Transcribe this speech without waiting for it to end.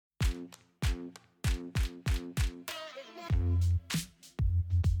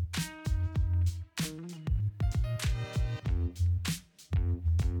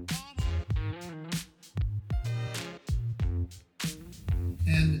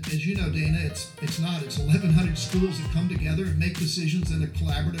And as you know, Dana, it's not. It's 1,100 schools that come together and make decisions in a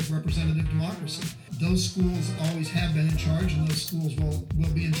collaborative representative democracy. Those schools always have been in charge, and those schools will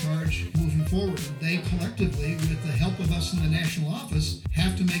be in charge moving forward. And they collectively, with the help of us in the national office,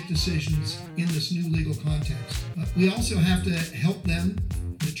 have to make decisions in this new legal context. We also have to help them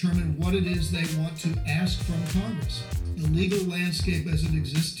determine what it is they want to ask from Congress. The legal landscape as it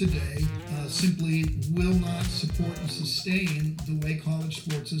exists today simply will not support and sustain the way college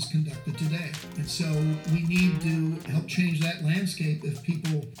sports is conducted today. And so we need to help change that landscape if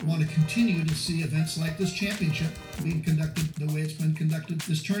people want to continue to see events like this championship being conducted the way it's been conducted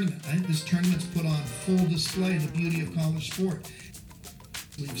this tournament. I think this tournament's put on full display the beauty of college sport.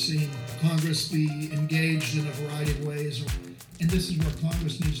 We've seen Congress be engaged in a variety of ways, and this is where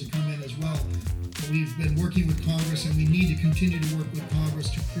Congress needs to come in as well. We've been working with Congress, and we need to continue to work with Congress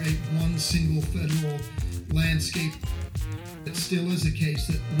to create one single federal landscape. It still is the case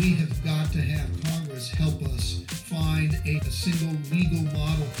that we have got to have Congress help us find a single legal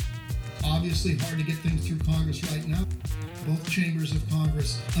model. Obviously hard to get things through Congress right now. Both chambers of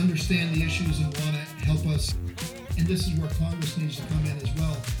Congress understand the issues and want to help us. And this is where Congress needs to come in as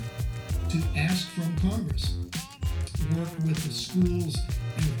well, to ask from Congress. Work with the schools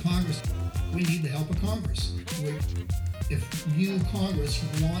and with Congress. We need the help of Congress. If you, Congress,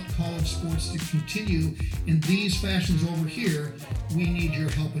 want college sports to continue in these fashions over here, we need your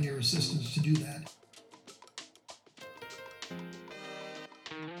help and your assistance to do that.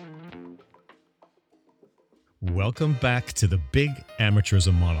 Welcome back to the Big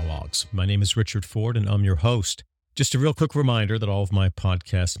Amateurism Monologues. My name is Richard Ford, and I'm your host. Just a real quick reminder that all of my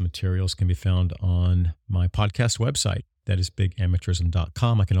podcast materials can be found on my podcast website. That is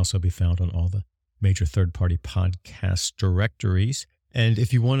bigamateurism.com. I can also be found on all the major third-party podcast directories. And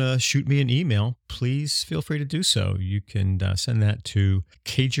if you want to shoot me an email, please feel free to do so. You can send that to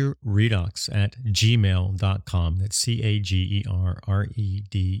cagerredux@gmail.com. That's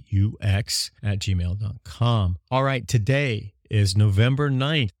cagerredux@gmail.com. All right, today is November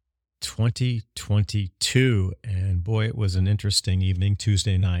 9th. 2022. And boy, it was an interesting evening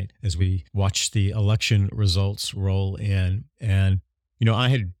Tuesday night as we watched the election results roll in. And, you know, I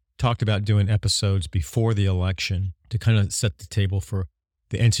had talked about doing episodes before the election to kind of set the table for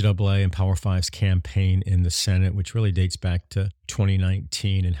the NCAA and Power Five's campaign in the Senate, which really dates back to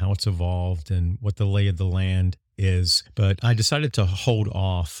 2019 and how it's evolved and what the lay of the land is. But I decided to hold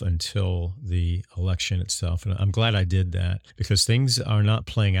off until the election itself. And I'm glad I did that because things are not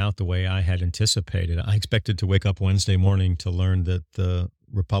playing out the way I had anticipated. I expected to wake up Wednesday morning to learn that the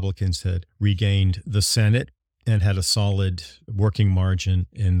Republicans had regained the Senate and had a solid working margin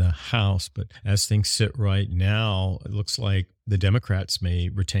in the House. But as things sit right now, it looks like the Democrats may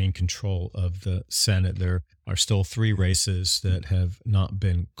retain control of the Senate. There are still 3 races that have not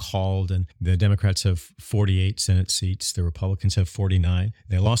been called, and the Democrats have 48 Senate seats. The Republicans have 49.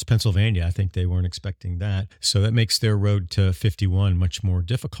 They lost Pennsylvania. I think they weren't expecting that. So that makes their road to 51 much more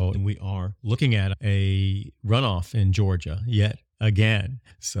difficult. And we are looking at a runoff in Georgia yet again.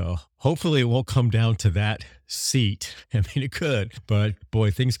 So hopefully it won't come down to that seat. I mean, it could, but boy,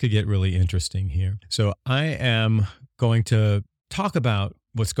 things could get really interesting here. So I am going to talk about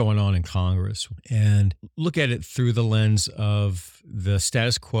what's going on in Congress and look at it through the lens of the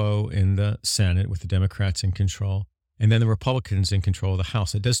status quo in the Senate with the Democrats in control and then the Republicans in control of the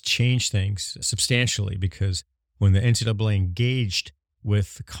House. It does change things substantially because when the NCAA engaged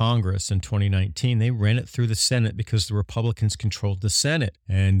with Congress in 2019, they ran it through the Senate because the Republicans controlled the Senate.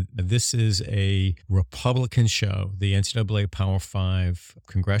 And this is a Republican show, the NCAA Power Five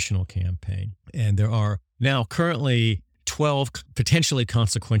Congressional campaign. And there are now currently 12 potentially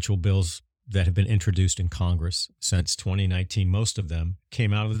consequential bills that have been introduced in Congress since 2019. Most of them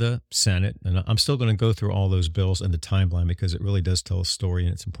came out of the Senate. And I'm still going to go through all those bills and the timeline because it really does tell a story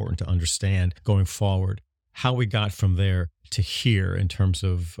and it's important to understand going forward how we got from there to here in terms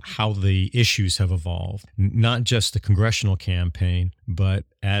of how the issues have evolved, not just the congressional campaign, but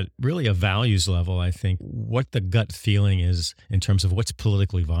at really a values level, I think, what the gut feeling is in terms of what's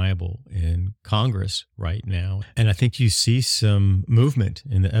politically viable in Congress right now. And I think you see some movement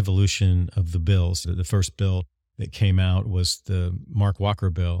in the evolution of the bills. The first bill that came out was the Mark Walker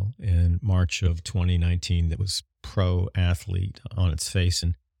bill in March of 2019 that was pro-athlete on its face,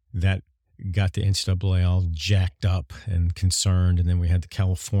 and that got the NCAA all jacked up and concerned. And then we had the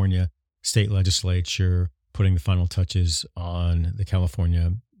California state legislature putting the final touches on the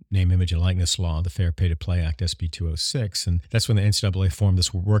California Name, Image, and Likeness Law, the Fair Pay to Play Act, SB 206. And that's when the NCAA formed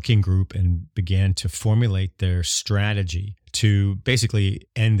this working group and began to formulate their strategy to basically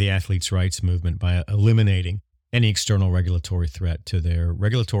end the athletes' rights movement by eliminating any external regulatory threat to their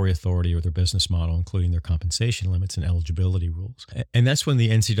regulatory authority or their business model, including their compensation limits and eligibility rules. And that's when the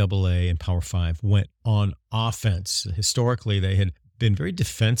NCAA and Power Five went on offense. Historically, they had been very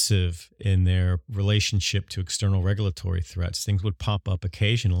defensive in their relationship to external regulatory threats. Things would pop up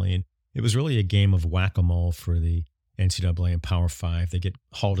occasionally, and it was really a game of whack-a-mole for the NCAA and Power Five. They get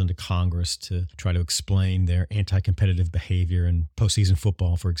hauled into Congress to try to explain their anti-competitive behavior in postseason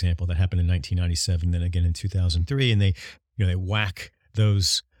football, for example. That happened in 1997, then again in 2003, and they whack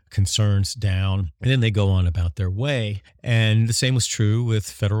those concerns down, and then they go on about their way. And the same was true with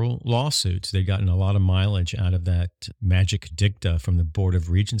federal lawsuits. They'd gotten a lot of mileage out of that magic dicta from the Board of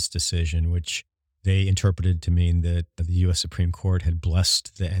Regents decision, which they interpreted to mean that the U.S. Supreme Court had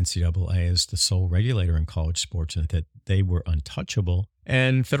blessed the NCAA as the sole regulator in college sports and that they were untouchable.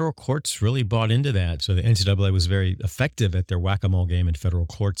 And federal courts really bought into that. So the NCAA was very effective at their whack-a-mole game in federal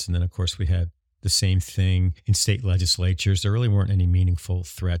courts. And then, of course, we had the same thing in state legislatures. There really weren't any meaningful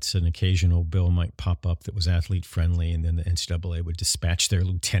threats. An occasional bill might pop up that was athlete-friendly, and then the NCAA would dispatch their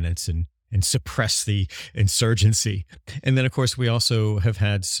lieutenants and suppress the insurgency. And then, of course, we also have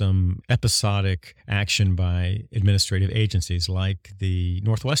had some episodic action by administrative agencies, like the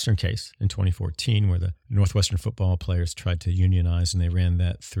Northwestern case in 2014, where the Northwestern football players tried to unionize, and they ran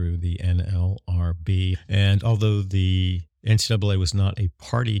that through the NLRB. And although the NCAA was not a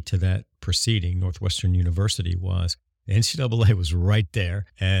party to that proceeding, Northwestern University was. The NCAA was right there,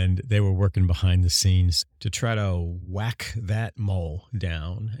 and they were working behind the scenes to try to whack that mole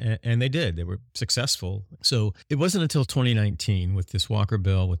down. And they did. They were successful. So it wasn't until 2019 with this Walker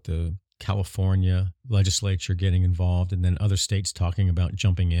bill, with the California legislature getting involved, and then other states talking about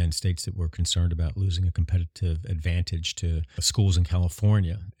jumping in, states that were concerned about losing a competitive advantage to schools in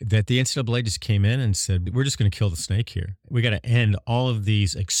California, that the NCAA just came in and said, we're just going to kill the snake here. We got to end all of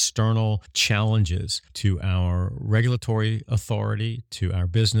these external challenges to our regulatory authority, to our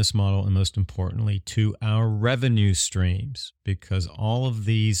business model, and most importantly, to our revenue streams, because all of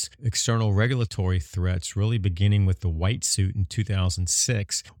these external regulatory threats, really beginning with the white suit in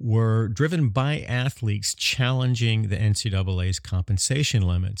 2006, were driven by athletes challenging the NCAA's compensation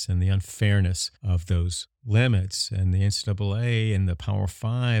limits and the unfairness of those limits. And the NCAA and the Power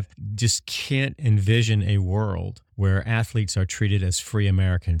Five just can't envision a world where athletes are treated as free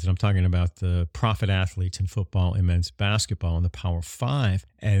Americans. And I'm talking about the profit athletes in football and men's basketball and the Power Five.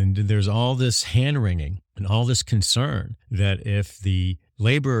 And there's all this hand-wringing and all this concern that if the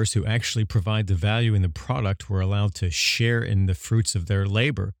laborers who actually provide the value in the product were allowed to share in the fruits of their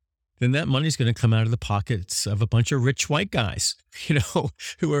labor, then that money's going to come out of the pockets of a bunch of rich white guys,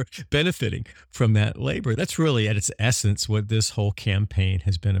 who are benefiting from that labor. That's really at its essence what this whole campaign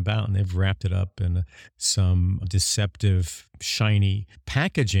has been about. And they've wrapped it up in some deceptive, shiny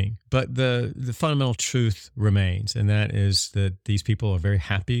packaging. But the fundamental truth remains, and that is that these people are very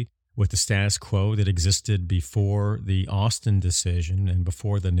happy with the status quo that existed before the Austin decision and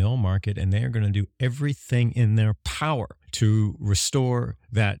before the nil market, and they are going to do everything in their power to restore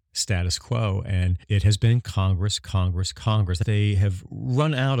that status quo. And it has been Congress. They have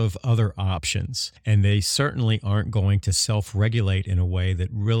run out of other options, and they certainly aren't going to self-regulate in a way that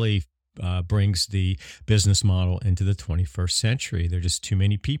really brings the business model into the 21st century. There are just too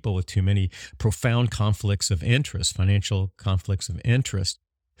many people with too many profound conflicts of interest, financial conflicts of interest,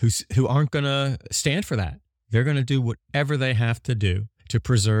 who aren't going to stand for that. They're going to do whatever they have to do to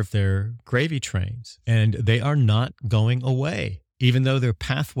preserve their gravy trains. And they are not going away. Even though their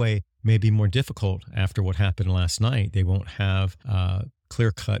pathway may be more difficult after what happened last night, they won't have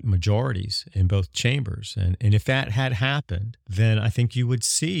clear-cut majorities in both chambers. And if that had happened, then I think you would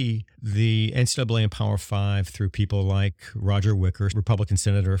see the NCAA and Power Five through people like Roger Wicker, Republican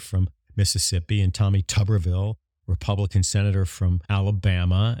senator from Mississippi, and Tommy Tuberville, Republican senator from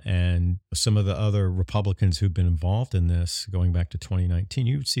Alabama, and some of the other Republicans who've been involved in this going back to 2019,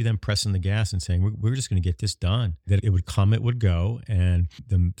 you would see them pressing the gas and saying, we're just going to get this done. That it would come, it would go, and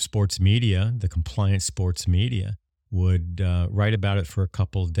the sports media, the compliant sports media, would write about it for a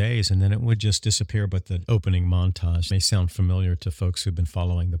couple of days, and then it would just disappear. But the opening montage may sound familiar to folks who've been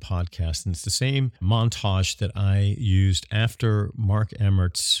following the podcast. And it's the same montage that I used after Mark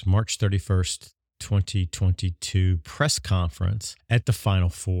Emmert's March 31st, 2022 press conference at the Final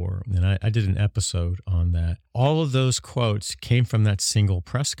Four. And I did an episode on that. All of those quotes came from that single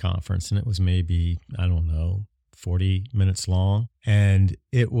press conference, and it was maybe, 40 minutes long. And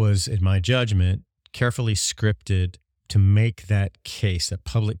it was, in my judgment, carefully scripted to make that case, that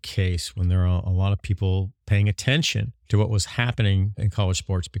public case, when there are a lot of people paying attention to what was happening in college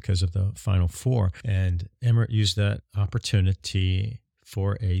sports because of the Final Four. And Emmert used that opportunity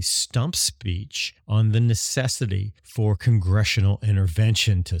for a stump speech on the necessity for congressional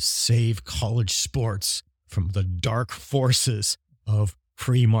intervention to save college sports from the dark forces of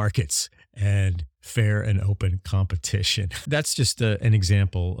free markets and fair and open competition. That's just an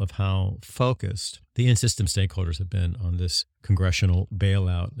example of how focused the in-system stakeholders have been on this congressional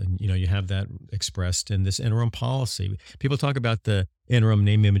bailout. And, you have that expressed in this interim policy. People talk about the interim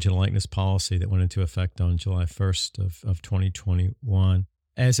name, image, and likeness policy that went into effect on July 1st of 2021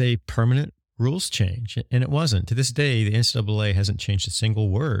 as a permanent rules change, and it wasn't. To this day, the NCAA hasn't changed a single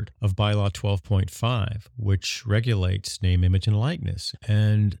word of Bylaw 12.5, which regulates name, image, and likeness.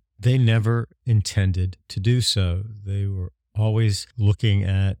 And they never intended to do so. They were always looking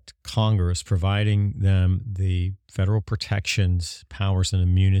at Congress providing them the federal protections, powers, and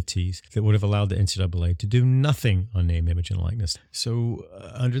immunities that would have allowed the NCAA to do nothing on name, image, and likeness. So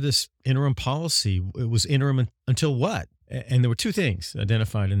under this interim policy, it was interim until what? And there were two things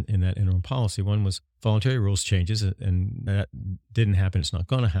identified in that interim policy. One was voluntary rules changes, and that didn't happen. It's not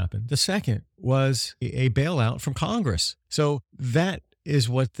going to happen. The second was a bailout from Congress. So that is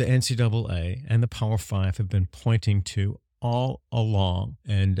what the NCAA and the Power Five have been pointing to all along.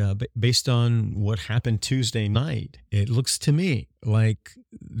 And based on what happened Tuesday night, it looks to me like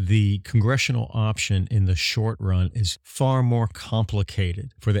the congressional option in the short run is far more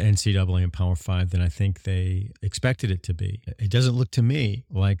complicated for the NCAA and Power Five than I think they expected it to be. It doesn't look to me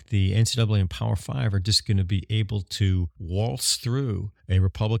like the NCAA and Power Five are just going to be able to waltz through a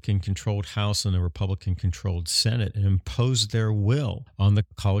Republican-controlled House and a Republican-controlled Senate and impose their will on the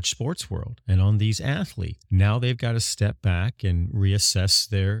college sports world and on these athletes. Now they've got to step back and reassess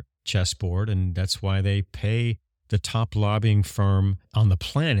their chessboard, and that's why they pay the top lobbying firm on the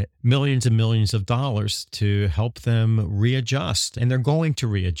planet millions and millions of dollars to help them readjust. And they're going to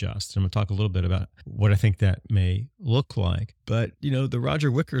readjust. I'm going to talk a little bit about what I think that may look like. But, the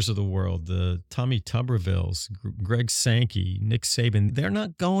Roger Wickers of the world, the Tommy Tubervilles, Greg Sankey, Nick Saban, they're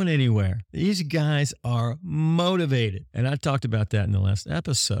not going anywhere. These guys are motivated. And I talked about that in the last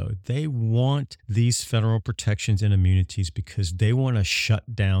episode. They want these federal protections and immunities because they want to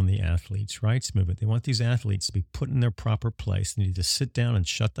shut down the athletes' rights movement. They want these athletes to be put in their proper place. They need to sit down and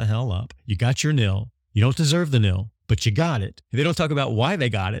shut the hell up. You got your nil. You don't deserve the nil, but you got it. They don't talk about why they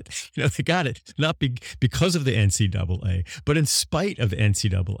got it. They got it not because of the NCAA, but in spite of the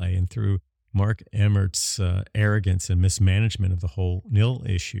NCAA and through Mark Emmert's arrogance and mismanagement of the whole nil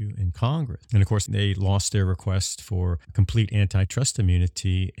issue in Congress. And of course, they lost their request for complete antitrust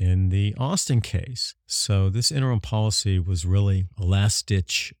immunity in the Austin case. So this interim policy was really a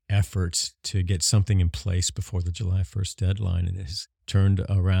last-ditch effort to get something in place before the July 1st deadline, and it has turned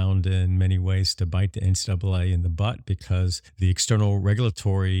around in many ways to bite the NCAA in the butt because the external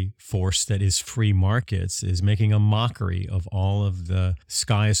regulatory force that is free markets is making a mockery of all of the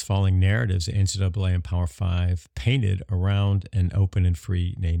sky is falling narratives the NCAA and Power Five painted around an open and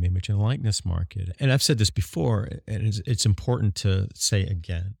free name, image, and likeness market. And I've said this before, and it's important to say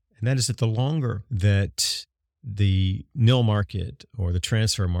again, and that is that the longer that the nil market or the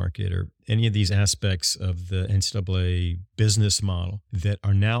transfer market or any of these aspects of the NCAA business model that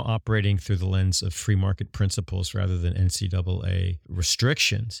are now operating through the lens of free market principles rather than NCAA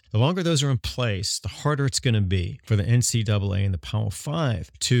restrictions, the longer those are in place, the harder it's going to be for the NCAA and the Power Five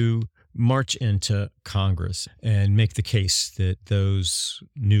to march into Congress and make the case that those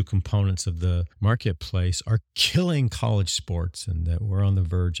new components of the marketplace are killing college sports and that we're on the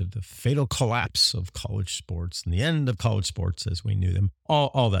verge of the fatal collapse of college sports and the end of college sports as we knew them.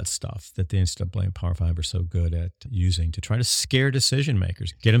 All that stuff that the NCAA and Power Five are so good at using to try to scare decision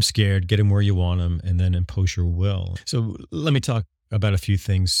makers. Get them scared, get them where you want them, and then impose your will. So let me talk about a few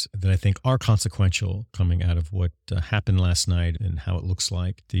things that I think are consequential coming out of what happened last night and how it looks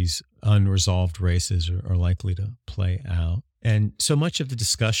like these unresolved races are likely to play out. And so much of the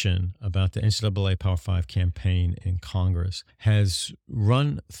discussion about the NCAA Power Five campaign in Congress has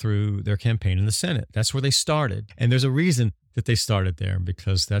run through their campaign in the Senate. That's where they started. And there's a reason that they started there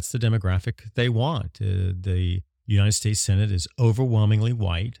because that's the demographic they want. The United States Senate is overwhelmingly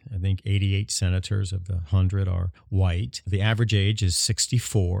white. I think 88 senators of the 100 are white. The average age is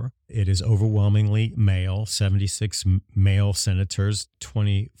 64. It is overwhelmingly male, 76 male senators,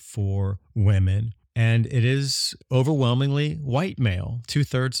 24 women. And it is overwhelmingly white male.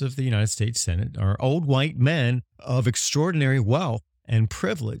 2/3 of the United States Senate are old white men of extraordinary wealth and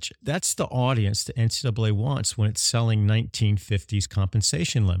privilege. That's the audience the NCAA wants when it's selling 1950s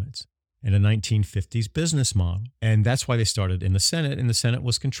compensation limits. and a 1950s business model. And that's why they started in the Senate, and the Senate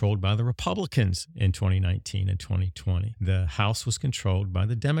was controlled by the Republicans in 2019 and 2020. The House was controlled by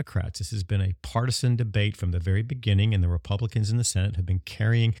the Democrats. This has been a partisan debate from the very beginning, and the Republicans in the Senate have been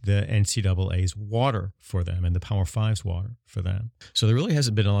carrying the NCAA's water for them and the Power Five's water for them. So there really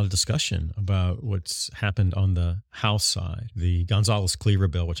hasn't been a lot of discussion about what's happened on the House side. The Gonzales-Cleaver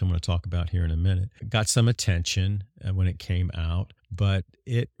bill, which I'm going to talk about here in a minute, got some attention when it came out, but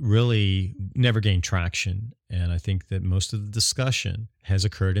it really never gained traction. And I think that most of the discussion has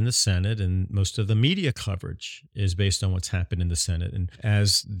occurred in the Senate, and most of the media coverage is based on what's happened in the Senate. And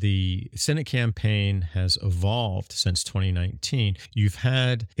as the Senate campaign has evolved since 2019, you've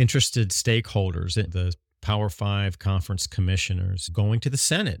had interested stakeholders, the Power Five conference commissioners going to the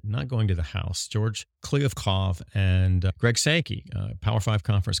Senate, not going to the House. George Kliavkoff and Greg Sankey, Power Five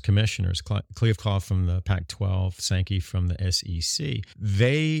conference commissioners, Kliavkoff from the Pac-12, Sankey from the SEC.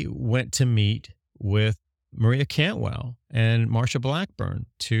 They went to meet with Maria Cantwell and Marsha Blackburn,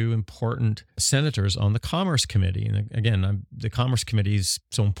 two important senators on the Commerce Committee. And again, the Commerce Committee is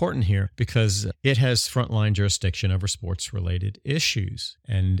so important here because it has frontline jurisdiction over sports-related issues.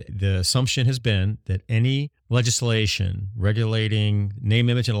 And the assumption has been that any legislation regulating name,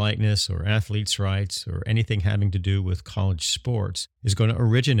 image, and likeness or athletes' rights or anything having to do with college sports is going to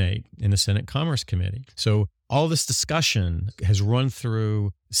originate in the Senate Commerce Committee. So all this discussion has run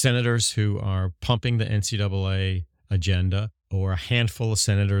through senators who are pumping the NCAA agenda, or a handful of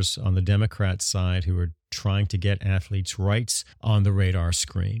senators on the Democrat side who are trying to get athletes' rights on the radar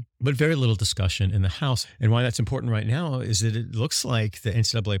screen, but very little discussion in the House. And why that's important right now is that it looks like the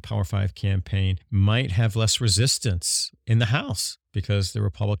NCAA Power Five campaign might have less resistance in the House because the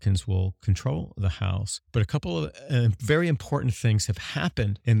Republicans will control the House. But a couple of very important things have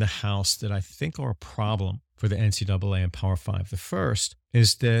happened in the House that I think are a problem for the NCAA and Power Five. The first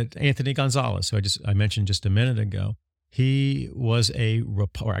is that Anthony Gonzales, who I mentioned just a minute ago, he was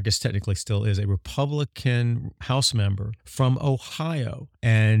or I guess technically still is, a Republican House member from Ohio.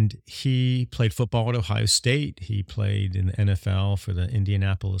 And he played football at Ohio State. He played in the NFL for the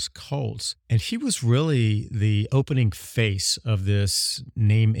Indianapolis Colts. And he was really the opening face of this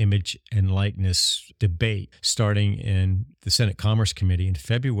name, image, and likeness debate starting in the Senate Commerce Committee in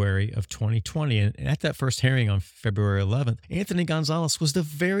February of 2020. And at that first hearing on February 11th, Anthony Gonzales was the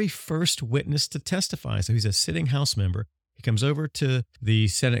very first witness to testify. So he's a sitting House member. He comes over to the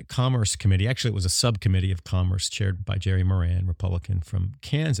Senate Commerce Committee. Actually, it was a subcommittee of commerce chaired by Jerry Moran, Republican from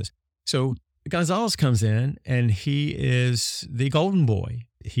Kansas. So Gonzales comes in, and he is the golden boy.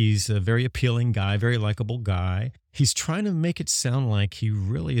 He's a very appealing guy, very likable guy. He's trying to make it sound like he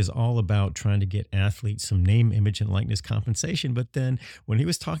really is all about trying to get athletes some name, image, and likeness compensation. But then when he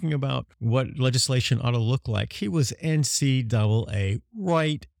was talking about what legislation ought to look like, he was NCAA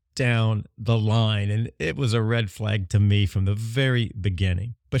right down the line. And it was a red flag to me from the very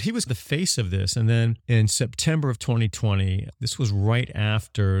beginning. But he was the face of this. And then in September of 2020, this was right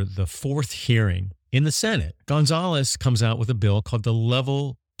after the fourth hearing in the Senate, Gonzales comes out with a bill called the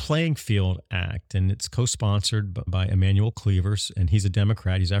Level Playing Field Act, and it's co-sponsored by Emanuel Cleavers, and he's a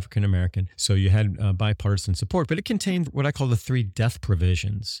Democrat. He's African-American, so you had bipartisan support. But it contained what I call the 3 death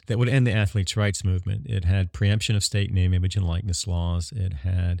provisions that would end the athletes' rights movement. It had preemption of state name, image, and likeness laws. It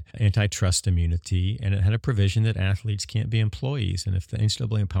had antitrust immunity, and it had a provision that athletes can't be employees. And if the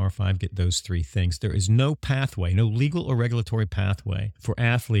NCAA and Power Five get those 3 things, there is no pathway, no legal or regulatory pathway for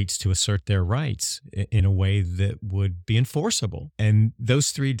athletes to assert their rights in a way that would be enforceable. And those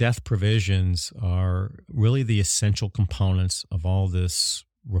 3 death provisions are really the essential components of all this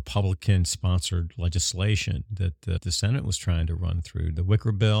Republican-sponsored legislation that the Senate was trying to run through. The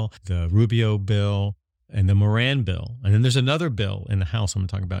Wicker bill, the Rubio bill, and the Moran bill. And then there's another bill in the House I'm going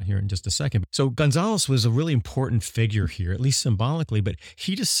to talk about here in just a second. So Gonzales was a really important figure here, at least symbolically, but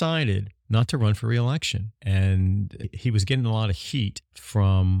he decided not to run for re-election. And he was getting a lot of heat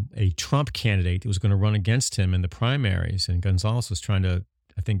from a Trump candidate that was going to run against him in the primaries. And Gonzales was trying to,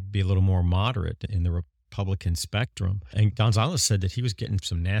 I think, be a little more moderate in the Republican spectrum. And Gonzales said that he was getting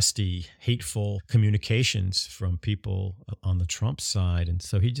some nasty, hateful communications from people on the Trump side. And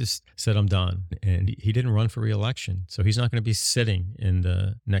so he just said, I'm done. And he didn't run for re-election. So he's not going to be sitting in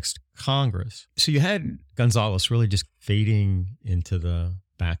the next Congress. So you had Gonzales really just fading into the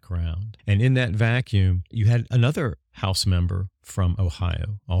background. And in that vacuum, you had another House member from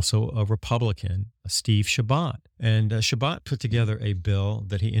Ohio, also a Republican, Steve Chabot. And Chabot put together a bill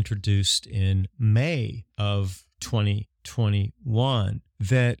that he introduced in May of 2021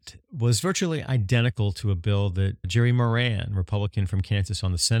 that was virtually identical to a bill that Jerry Moran, Republican from Kansas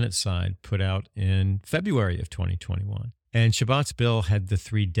on the Senate side, put out in February of 2021. And Shabbat's bill had the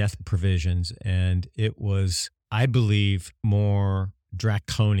 3 death provisions, and it was, I believe, more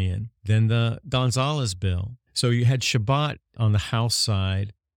draconian than the Gonzalez bill. So you had Shabbat on the House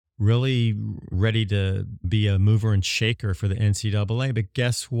side really ready to be a mover and shaker for the NCAA. But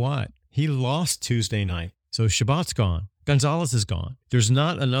guess what? He lost Tuesday night. So Shabbat's gone. Gonzalez is gone. There's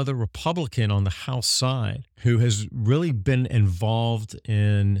not another Republican on the House side who has really been involved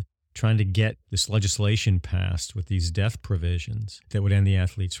in trying to get this legislation passed with these death provisions that would end the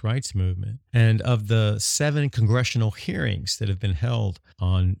athletes' rights movement. And of the 7 congressional hearings that have been held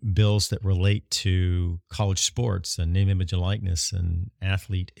on bills that relate to college sports and name, image, and likeness and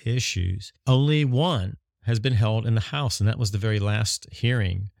athlete issues, only one has been held in the House, and that was the very last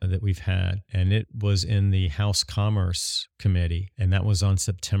hearing that we've had. And it was in the House Commerce Committee, and that was on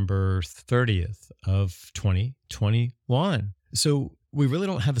September 30th of 2021. So we really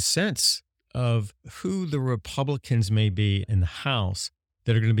don't have a sense of who the Republicans may be in the House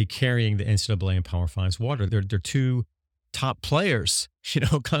that are going to be carrying the NCAA and Power Five's water. They're 2 top players,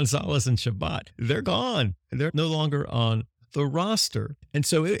 Gonzalez and Shabbat. They're gone. They're no longer on the roster. And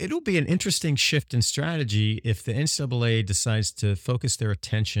so it'll be an interesting shift in strategy if the NCAA decides to focus their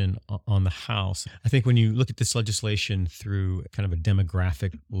attention on the House. I think when you look at this legislation through kind of a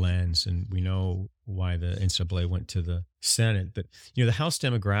demographic lens, and we know why the NCAA went to the Senate, but the House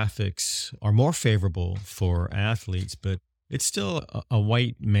demographics are more favorable for athletes, but it's still a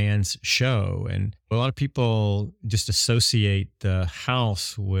white man's show. And a lot of people just associate the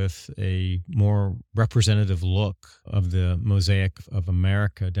House with a more representative look of the mosaic of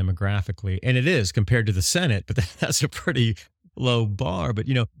America demographically. And it is compared to the Senate, but that's a pretty low bar. But,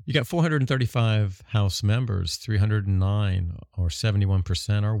 you got 435 House members, 309 or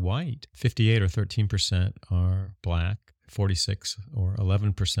 71% are white, 58 or 13% are black, 46 or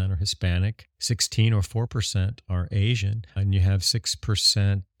 11% are Hispanic, 16 or 4% are Asian, and you have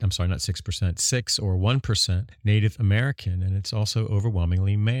 6%, 6 or 1% Native American, and it's also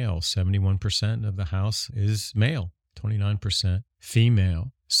overwhelmingly male. 71% of the House is male, 29%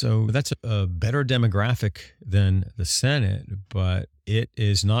 female. So that's a better demographic than the Senate, but it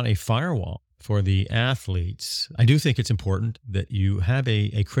is not a firewall for the athletes. I do think it's important that you have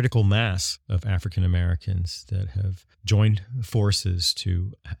a critical mass of African Americans that have joined forces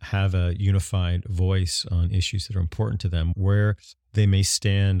to have a unified voice on issues that are important to them. Where they may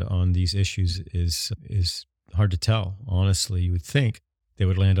stand on these issues is hard to tell. Honestly, you would think they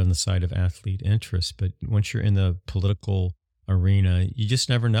would land on the side of athlete interests, but once you're in the political arena, you just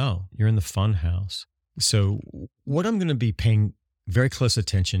never know. You're in the fun house. So what I'm going to be paying very close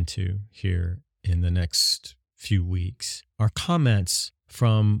attention to here in the next few weeks are comments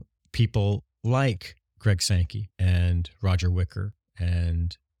from people like Greg Sankey and Roger Wicker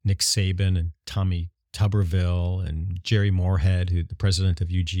and Nick Saban and Tommy Tuberville and Jerry Moorhead, who the president of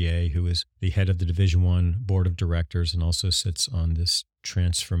UGA, who is the head of the Division I board of directors and also sits on this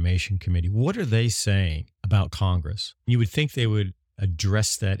transformation committee. What are they saying about Congress? You would think they would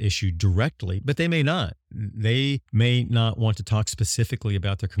address that issue directly, but they may not. They may not want to talk specifically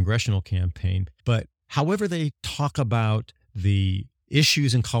about their congressional campaign, but however they talk about the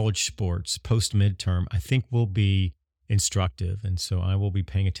issues in college sports post-midterm, I think will be instructive. And so I will be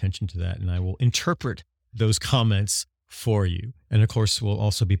paying attention to that, and I will interpret those comments for you. And of course, we'll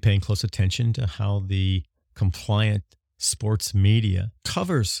also be paying close attention to how the compliant sports media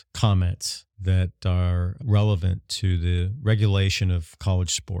covers comments that are relevant to the regulation of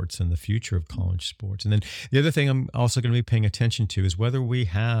college sports and the future of college sports. And then the other thing I'm also going to be paying attention to is whether we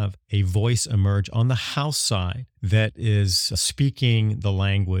have a voice emerge on the House side that is speaking the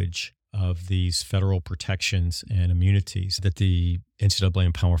language of these federal protections and immunities that the NCAA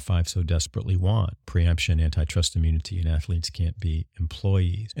and Power Five so desperately want: preemption, antitrust immunity, and athletes can't be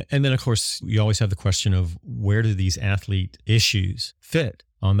employees. And then, of course, you always have the question of where do these athlete issues fit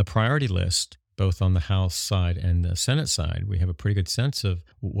on the priority list, both on the House side and the Senate side. We have a pretty good sense of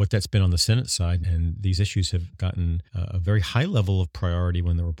what that's been on the Senate side, and these issues have gotten a very high level of priority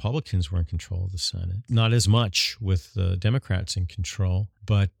when the Republicans were in control of the Senate. Not as much with the Democrats in control,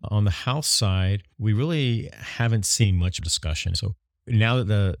 but on the House side, we really haven't seen much discussion. So now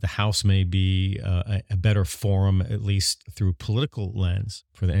that the House may be a better forum, at least through political lens,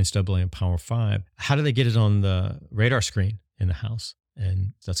 for the NCAA and Power Five, how do they get it on the radar screen in the House?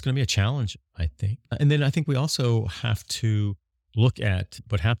 And that's going to be a challenge, I think. And then I think we also have to look at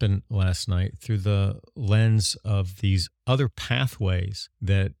what happened last night through the lens of these other pathways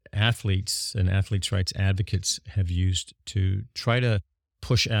that athletes and athletes' rights advocates have used to try to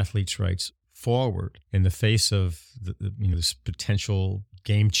push athletes' rights forward in the face of this potential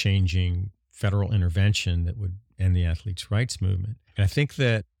game-changing federal intervention that would and the athletes' rights movement. And I think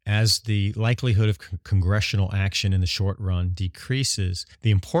that as the likelihood of congressional action in the short run decreases,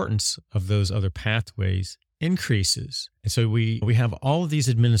 the importance of those other pathways increases. And so we have all of these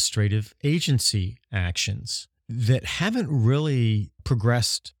administrative agency actions that haven't really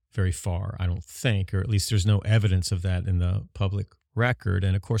progressed very far, I don't think, or at least there's no evidence of that in the public record.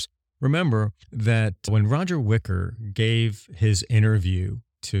 And of course, remember that when Roger Wicker gave his interview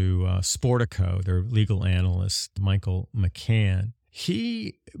to Sportico, their legal analyst, Michael McCann,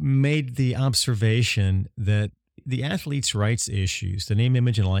 he made the observation that the athletes' rights issues, the name,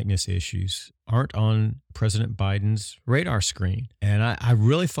 image, and likeness issues, aren't on President Biden's radar screen. And I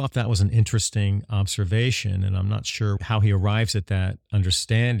really thought that was an interesting observation, and I'm not sure how he arrives at that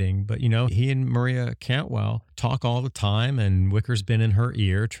understanding. But, he and Maria Cantwell talk all the time, and Wicker's been in her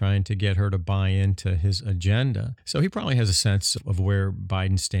ear trying to get her to buy into his agenda. So he probably has a sense of where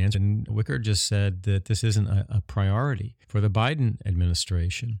Biden stands, and Wicker just said that this isn't a priority for the Biden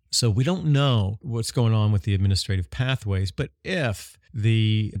administration. So we don't know what's going on with the administrative pathways, but if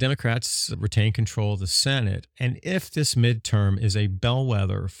the Democrats retain control of the Senate, and if this midterm is a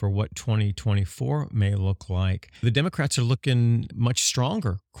bellwether for what 2024 may look like, the Democrats are looking much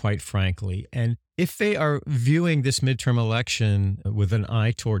stronger, quite frankly. And if they are viewing this midterm election with an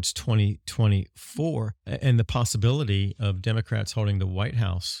eye towards 2024 and the possibility of Democrats holding the White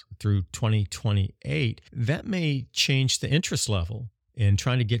House through 2028, that may change the interest level in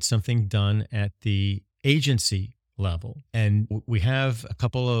trying to get something done at the agency level. And we have a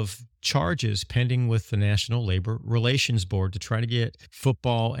couple of charges pending with the National Labor Relations Board to try to get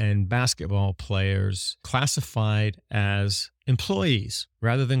football and basketball players classified as employees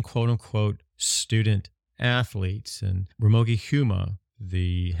rather than quote unquote student athletes. And Ramogi Huma,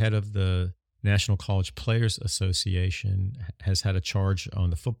 the head of the National College Players Association, has had a charge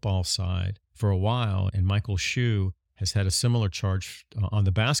on the football side for a while, and Michael Shue has had a similar charge on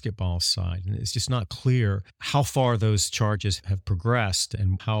the basketball side. And it's just not clear how far those charges have progressed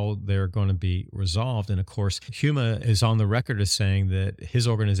and how they're going to be resolved. And of course, Huma is on the record as saying that his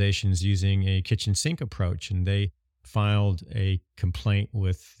organization is using a kitchen sink approach, and they filed a complaint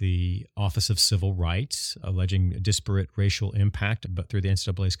with the Office of Civil Rights alleging disparate racial impact, but through the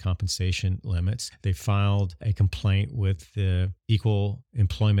NCAA's compensation limits. They filed a complaint with the Equal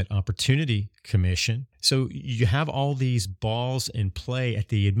Employment Opportunity Commission. So you have all these balls in play at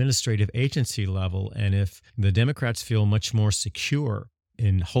the administrative agency level, and if the Democrats feel much more secure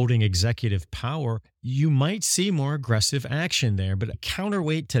in holding executive power, you might see more aggressive action there. But a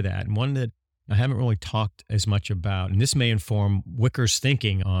counterweight to that, and one that I haven't really talked as much about, and this may inform Wicker's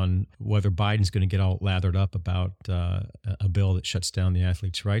thinking on whether Biden's going to get all lathered up about a bill that shuts down the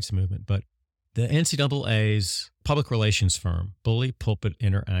athletes' rights movement. But the NCAA's public relations firm, Bully Pulpit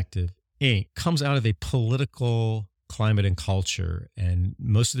Interactive, Inc., comes out of a political climate and culture. And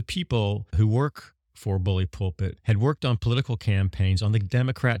most of the people who work for Bully Pulpit had worked on political campaigns on the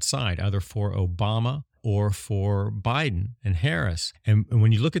Democrat side, either for Obama or for Biden and Harris. And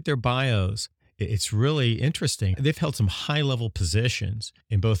when you look at their bios, it's really interesting. They've held some high-level positions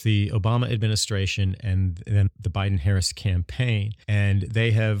in both the Obama administration and then the Biden-Harris campaign. And they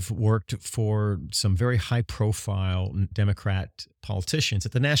have worked for some very high-profile Democrat politicians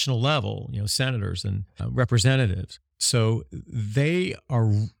at the national level, senators and representatives. So they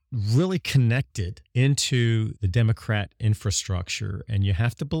are really connected into the Democrat infrastructure. And you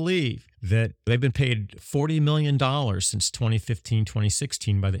have to believe that they've been paid $40 million since 2015,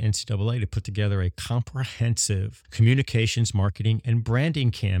 2016 by the NCAA to put together a comprehensive communications, marketing, and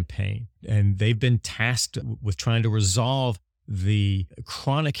branding campaign. And they've been tasked with trying to resolve the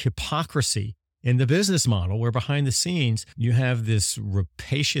chronic hypocrisy in the business model, where behind the scenes you have this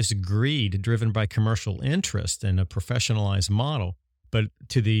rapacious greed driven by commercial interest and a professionalized model. But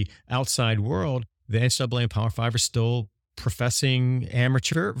to the outside world, the NCAA and Power Five are still professing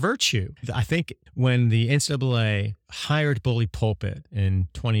amateur virtue. I think when the NCAA hired Bully Pulpit in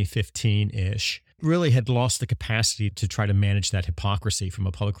 2015-ish, really had lost the capacity to try to manage that hypocrisy from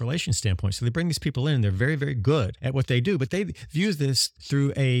a public relations standpoint. So they bring these people in, and they're very, very good at what they do, but they view this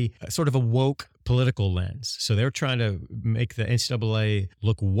through a sort of a woke political lens. So they're trying to make the NCAA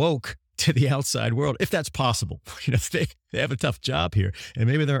look woke to the outside world, if that's possible. They have a tough job here, and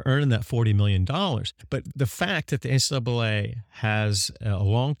maybe they're earning that $40 million. But the fact that the NCAA has a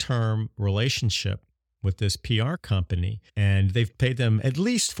long-term relationship with this PR company, and they've paid them at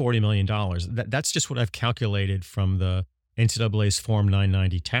least $40 million, that's just what I've calculated from the NCAA's Form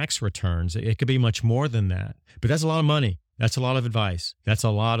 990 tax returns. It could be much more than that, but that's a lot of money. That's a lot of advice. That's a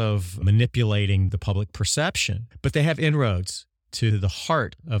lot of manipulating the public perception. But they have inroads to the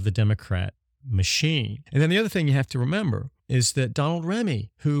heart of the Democrat machine. And then the other thing you have to remember is that Donald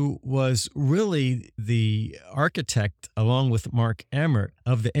Remy, who was really the architect, along with Mark Emmert,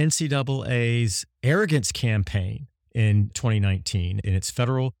 of the NCAA's arrogance campaign in 2019 in its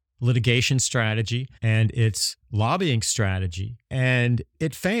federal litigation strategy and its lobbying strategy. And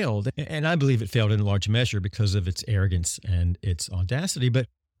it failed. And I believe it failed in large measure because of its arrogance and its audacity. But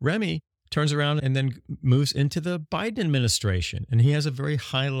Remy turns around and then moves into the Biden administration. And he has a very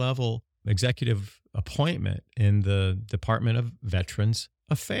high-level executive appointment in the Department of Veterans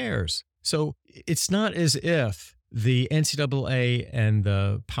Affairs. So it's not as if the NCAA and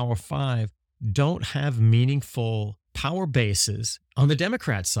the Power Five don't have meaningful power bases on the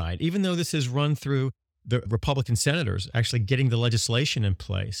Democrat side, even though this is run through the Republican senators actually getting the legislation in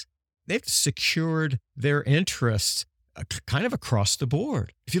place. They've secured their interests kind of across the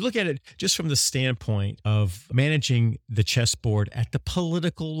board. If you look at it just from the standpoint of managing the chessboard at the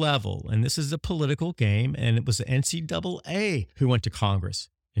political level, and this is a political game, and it was the NCAA who went to Congress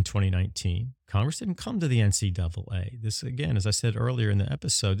in 2019. Congress didn't come to the NCAA. This, again, as I said earlier in the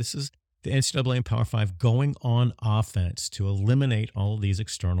episode, this is the NCAA and Power Five going on offense to eliminate all of these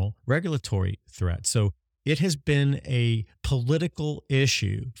external regulatory threats. So it has been a political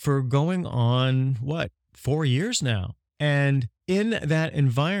issue for going on, 4 years now. And in that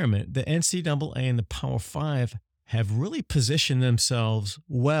environment, the NCAA and the Power Five have really positioned themselves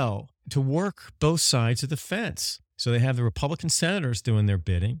well to work both sides of the fence. So they have the Republican senators doing their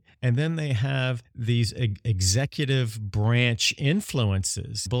bidding, and then they have these executive branch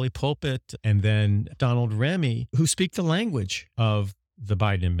influences, Bully Pulpit and then Donald Remy, who speak the language of the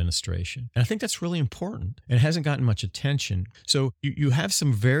Biden administration. And I think that's really important. And it hasn't gotten much attention. So you have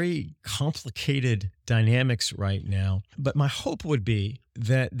some very complicated dynamics right now. But my hope would be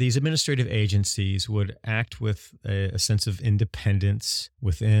that these administrative agencies would act with a sense of independence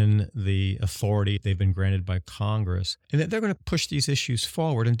within the authority they've been granted by Congress, and that they're going to push these issues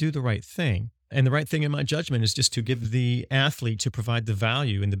forward and do the right thing. And the right thing, in my judgment, is just to give the athlete, to provide the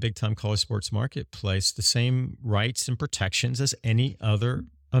value in the big-time college sports marketplace, the same rights and protections as any other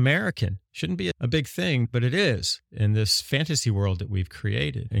American. Shouldn't be a big thing, but it is in this fantasy world that we've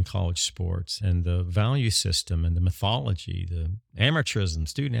created in college sports, and the value system and the mythology, the amateurism,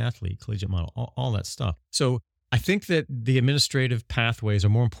 student-athlete, collegiate model, all that stuff. So I think that the administrative pathways are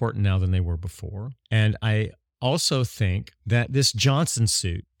more important now than they were before. And I also think that this Johnson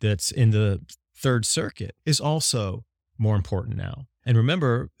suit that's in the Third Circuit is also more important now. And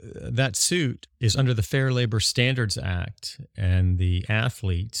remember, that suit is under the Fair Labor Standards Act, and the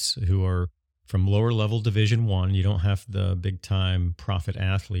athletes who are from lower level Division I, you don't have the big time profit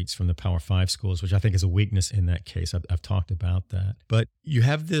athletes from the Power Five schools, which I think is a weakness in that case. I've talked about that. But you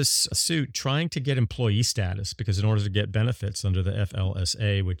have this suit trying to get employee status, because in order to get benefits under the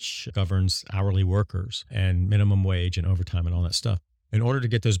FLSA, which governs hourly workers and minimum wage and overtime and all that stuff, in order to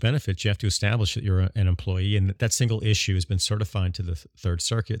get those benefits, you have to establish that you're an employee, and that single issue has been certified to the Third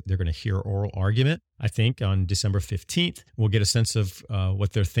Circuit. They're going to hear oral argument, I think, on December 15th. We'll get a sense of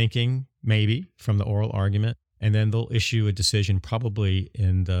what they're thinking, maybe, from the oral argument, and then they'll issue a decision probably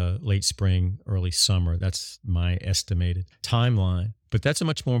in the late spring, early summer. That's my estimated timeline. But that's a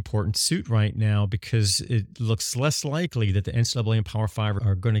much more important suit right now, because it looks less likely that the NCAA and Power Five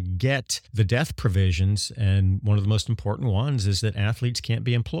are going to get the death provisions. And one of the most important ones is that athletes can't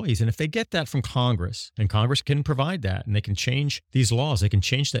be employees. And if they get that from Congress, and Congress can provide that, and they can change these laws, they can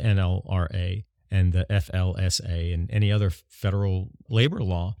change the NLRA and the FLSA and any other federal labor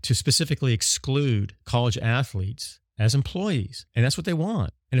law to specifically exclude college athletes as employees. And that's what they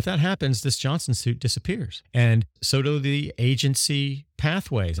want. And if that happens, this Johnson suit disappears. And so do the agency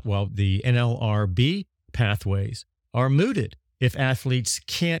pathways. Well, the NLRB pathways are mooted if athletes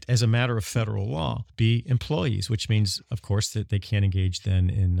can't, as a matter of federal law, be employees, which means, of course, that they can't engage then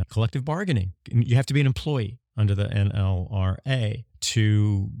in collective bargaining. You have to be an employee under the NLRA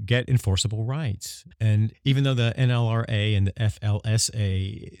to get enforceable rights. And even though the NLRA and the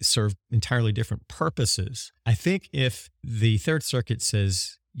FLSA serve entirely different purposes, I think if the Third Circuit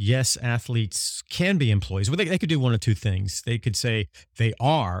says, yes, athletes can be employees, well, they could do one of two things. They could say they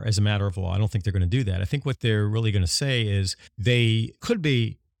are as a matter of law. I don't think they're going to do that. I think what they're really going to say is they could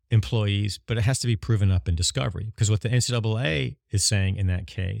be employees, but it has to be proven up in discovery. Because what the NCAA is saying in that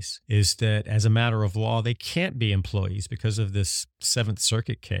case is that as a matter of law, they can't be employees because of this Seventh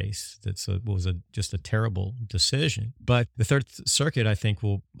Circuit case that was just a terrible decision. But the Third Circuit, I think,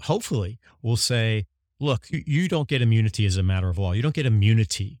 will say, look, you don't get immunity as a matter of law. You don't get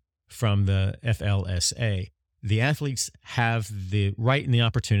immunity from the FLSA. the athletes have the right and the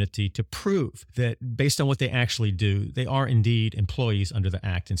opportunity to prove that based on what they actually do, they are indeed employees under the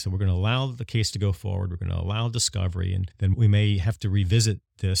Act. And so we're going to allow the case to go forward. We're going to allow discovery, and then we may have to revisit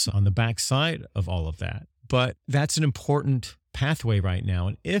this on the backside of all of that. But that's an important pathway right now.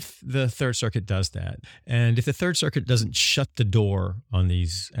 And if the Third Circuit does that, and if the Third Circuit doesn't shut the door on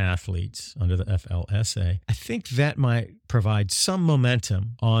these athletes under the FLSA, I think that might provide some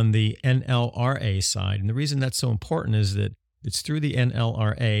momentum on the NLRA side. And the reason that's so important is that it's through the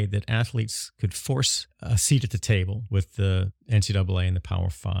NLRA that athletes could force a seat at the table with the NCAA and the Power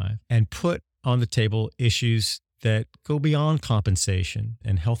Five and put on the table issues that go beyond compensation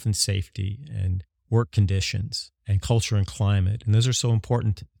and health and safety and work conditions and culture and climate. And those are so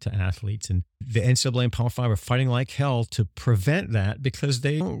important to athletes. And the NCAA and Power Five are fighting like hell to prevent that because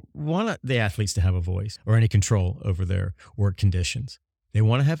they don't want the athletes to have a voice or any control over their work conditions. They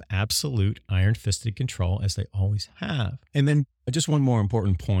want to have absolute iron-fisted control, as they always have. And then just one more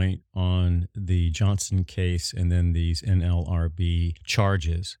important point on the Johnson case and then these NLRB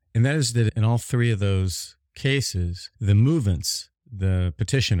charges. And that is that in all three of those cases, the movements, the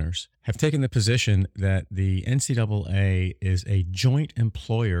petitioners, have taken the position that the NCAA is a joint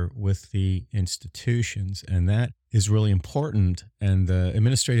employer with the institutions, and that is really important. And the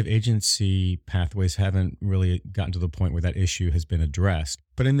administrative agency pathways haven't really gotten to the point where that issue has been addressed.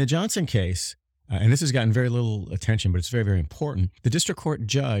 But in the Johnson case, and this has gotten very little attention, but it's very, very important, the district court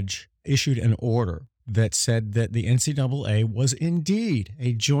judge issued an order that said that the NCAA was indeed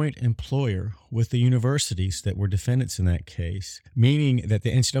a joint employer with the universities that were defendants in that case, meaning that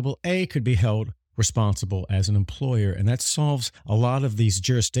the NCAA could be held responsible as an employer. And that solves a lot of these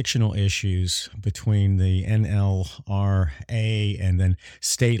jurisdictional issues between the NLRA and then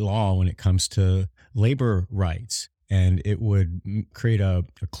state law when it comes to labor rights. And it would create a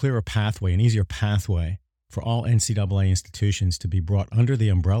clearer pathway, an easier pathway for all NCAA institutions to be brought under the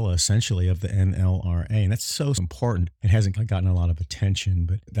umbrella, essentially, of the NLRA. And that's so important. It hasn't gotten a lot of attention,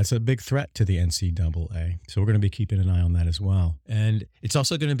 but that's a big threat to the NCAA. So we're going to be keeping an eye on that as well. And it's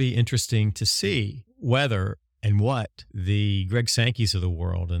also going to be interesting to see whether and what the Greg Sankeys of the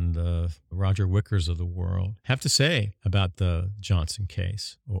world and the Roger Wickers of the world have to say about the Johnson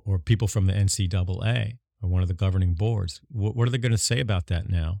case, or people from the NCAA. Or one of the governing boards. What are they going to say about that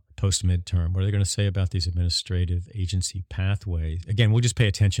now, post-midterm? What are they going to say about these administrative agency pathways? Again, we'll just pay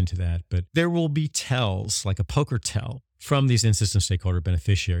attention to that. But there will be tells, like a poker tell, from these in-system stakeholder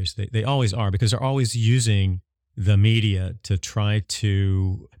beneficiaries. They always are, because they're always using the media to try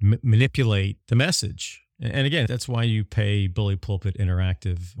to manipulate the message. And again, that's why you pay Bully Pulpit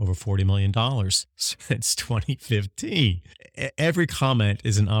Interactive over $40 million since 2015. Every comment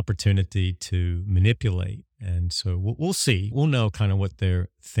is an opportunity to manipulate. And so we'll see. We'll know kind of what they're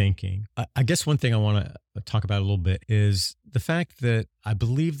thinking. I guess one thing I want to talk about a little bit is the fact that I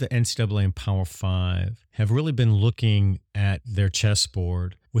believe the NCAA and Power Five have really been looking at their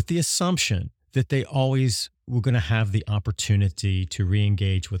chessboard with the assumption that they always were going to have the opportunity to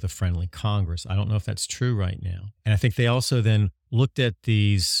re-engage with a friendly Congress. I don't know if that's true right now. And I think they also then looked at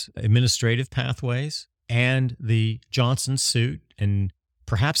these administrative pathways and the Johnson suit and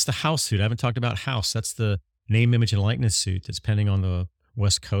perhaps the House suit. I haven't talked about House. That's the name, image, and likeness suit that's pending on the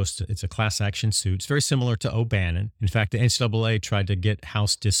West Coast. It's a class action suit. It's very similar to O'Bannon. In fact, the NCAA tried to get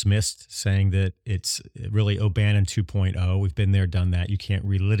House dismissed, saying that it's really O'Bannon 2.0. We've been there, done that. You can't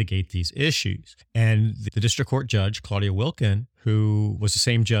relitigate these issues. And the district court judge, Claudia Wilkin, who was the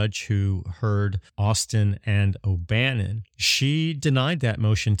same judge who heard Austin and O'Bannon, she denied that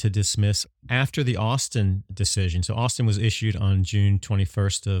motion to dismiss after the Austin decision. So Austin was issued on June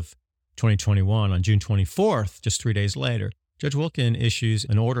 21st of 2021. On June 24th, just 3 days later, Judge Wilkin issues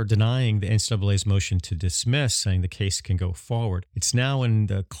an order denying the NCAA's motion to dismiss, saying the case can go forward. It's now in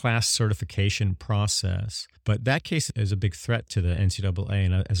the class certification process, but that case is a big threat to the NCAA.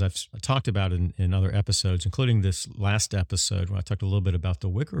 And as I've talked about in other episodes, including this last episode where I talked a little bit about the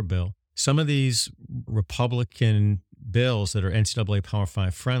Wicker bill, some of these Republican bills that are NCAA Power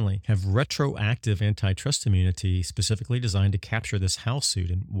 5 friendly have retroactive antitrust immunity specifically designed to capture this House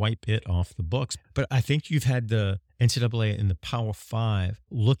suit and wipe it off the books. But I think you've had the NCAA and the Power 5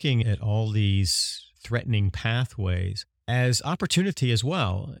 looking at all these threatening pathways as opportunity as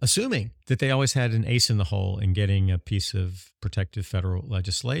well, assuming that they always had an ace in the hole in getting a piece of protective federal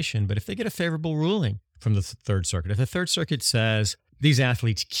legislation. But if they get a favorable ruling from the Third Circuit, if the Third Circuit says these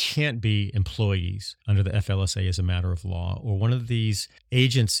athletes can't be employees under the FLSA as a matter of law, or one of these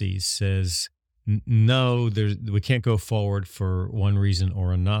agencies says no, we can't go forward for one reason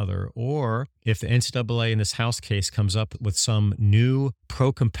or another. Or if the NCAA in this House case comes up with some new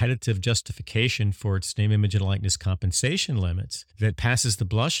pro-competitive justification for its name, image, and likeness compensation limits that passes the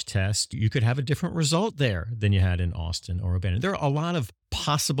blush test, you could have a different result there than you had in Austin or Urbana. There are a lot of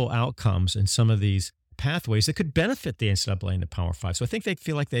possible outcomes in some of these pathways that could benefit the NCAA and the Power Five. So I think they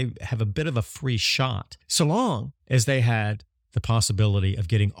feel like they have a bit of a free shot, so long as they had the possibility of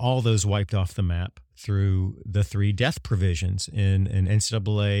getting all those wiped off the map through the 3 death provisions in an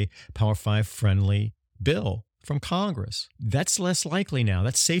NCAA Power 5 friendly bill from Congress. That's less likely now.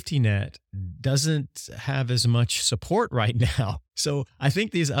 That safety net doesn't have as much support right now. So I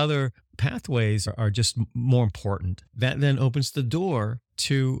think these other pathways are just more important. That then opens the door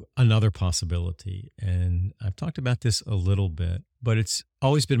to another possibility. And I've talked about this a little bit, but it's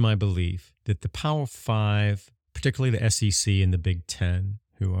always been my belief that the Power 5, particularly the SEC and the Big Ten,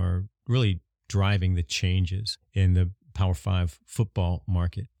 who are really driving the changes in the Power 5 football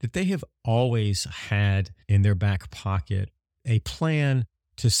market, that they have always had in their back pocket a plan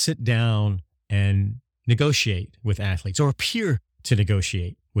to sit down and negotiate with athletes, or appear to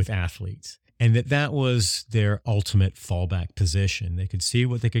negotiate with athletes. And that was their ultimate fallback position. They could see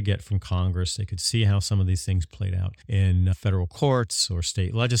what they could get from Congress. They could see how some of these things played out in federal courts or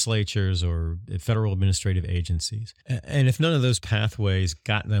state legislatures or federal administrative agencies. And if none of those pathways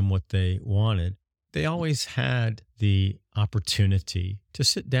got them what they wanted, they always had the opportunity to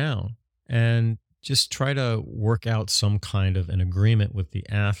sit down and just try to work out some kind of an agreement with the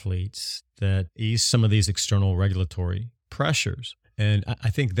athletes that ease some of these external regulatory pressures. And I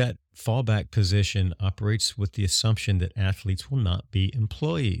think that fallback position operates with the assumption that athletes will not be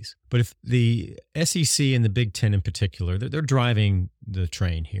employees. But if the SEC and the Big Ten in particular, they're driving the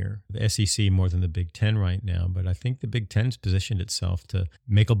train here. The SEC more than the Big Ten right now, but I think the Big Ten's positioned itself to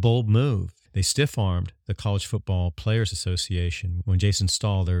make a bold move. They stiff-armed the College Football Players Association when Jason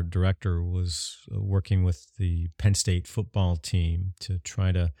Stahl, their director, was working with the Penn State football team to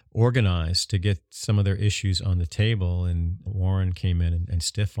try to organize to get some of their issues on the table. And Warren came in and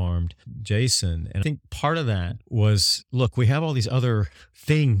stiff-armed Jason. And I think part of that was, look, we have all these other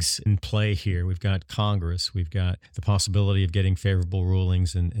things in play here. We've got Congress. We've got the possibility of getting favorable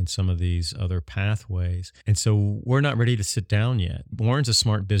rulings in some of these other pathways. And so we're not ready to sit down yet. Warren's a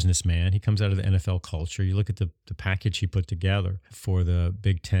smart businessman. He comes out of the NFL culture. You look at the package he put together for the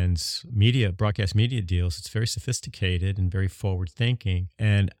Big Ten's broadcast media deals. It's very sophisticated and very forward-thinking.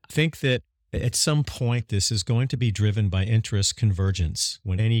 And I think that at some point, this is going to be driven by interest convergence.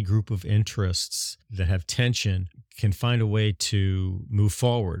 When any group of interests that have tension can find a way to move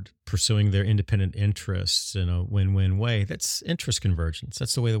forward, pursuing their independent interests in a win-win way, that's interest convergence.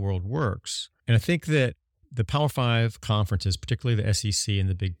 That's the way the world works. And I think that the Power 5 conferences, particularly the SEC and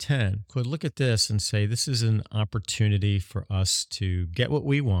the Big Ten, could look at this and say, this is an opportunity for us to get what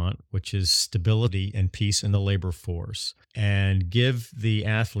we want, which is stability and peace in the labor force, and give the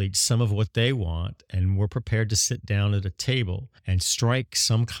athletes some of what they want. And we're prepared to sit down at a table and strike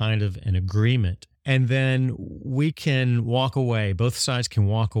some kind of an agreement. And then we can walk away, both sides can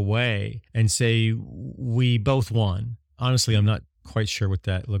walk away and say, we both won. Honestly, I'm not quite sure what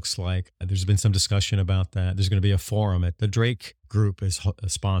that looks like. There's been some discussion about that. There's going to be a forum at the Drake Group is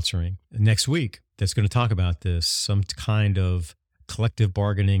sponsoring next week that's going to talk about this, some kind of collective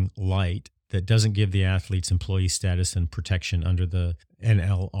bargaining light that doesn't give the athletes employee status and protection under the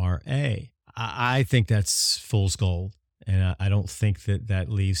NLRA. I think that's fool's gold. And I don't think that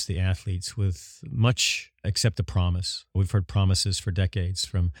leaves the athletes with much except a promise. We've heard promises for decades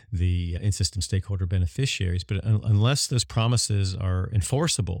from the in-system stakeholder beneficiaries, but unless those promises are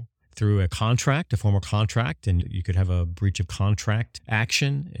enforceable through a contract, a formal contract, and you could have a breach of contract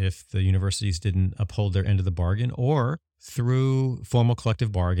action if the universities didn't uphold their end of the bargain, or through formal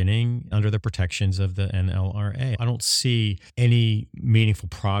collective bargaining under the protections of the NLRA. I don't see any meaningful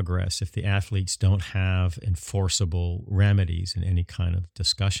progress if the athletes don't have enforceable remedies in any kind of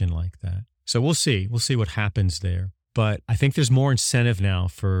discussion like that. So we'll see. We'll see what happens there. But I think there's more incentive now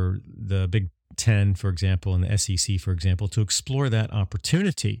for the Big Ten, for example, and the SEC, for example, to explore that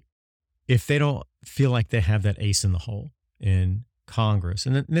opportunity if they don't feel like they have that ace in the hole in Congress.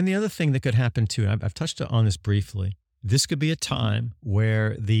 And then the other thing that could happen too, and I've touched on this briefly, this could be a time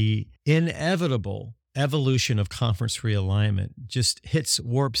where the inevitable evolution of conference realignment just hits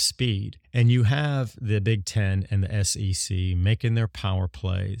warp speed, and you have the Big Ten and the SEC making their power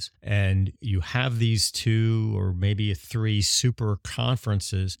plays, and you have these 2 or maybe 3 super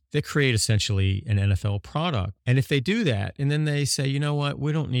conferences that create essentially an NFL product. And if they do that, and then they say, you know what,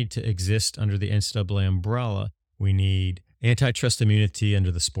 we don't need to exist under the NCAA umbrella, we need antitrust immunity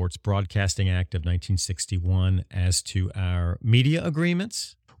under the Sports Broadcasting Act of 1961 as to our media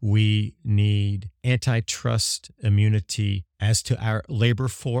agreements. We need antitrust immunity as to our labor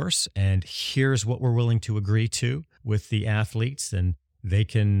force, and here's what we're willing to agree to with the athletes, and they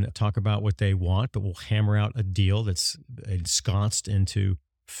can talk about what they want, but we'll hammer out a deal that's ensconced into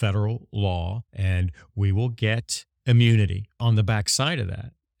federal law, and we will get immunity on the backside of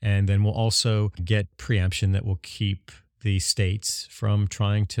that. And then we'll also get preemption that will keep the states from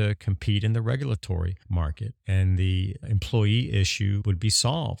trying to compete in the regulatory market. And the employee issue would be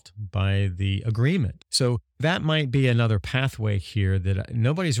solved by the agreement. So that might be another pathway here that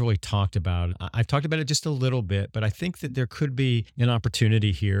nobody's really talked about. I've talked about it just a little bit, but I think that there could be an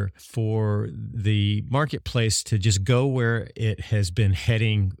opportunity here for the marketplace to just go where it has been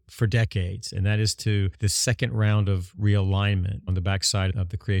heading for decades, and that is to the second round of realignment on the backside of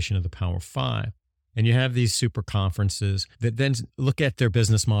the creation of the Power Five. And you have these super conferences that then look at their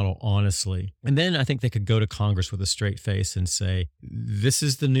business model honestly. And then I think they could go to Congress with a straight face and say, this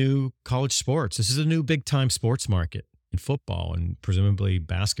is the new college sports. This is a new big time sports market in football and presumably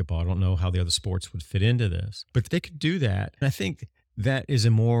basketball. I don't know how the other sports would fit into this, but they could do that. And I think that is a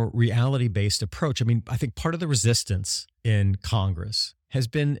more reality-based approach. I mean, I think part of the resistance in Congress has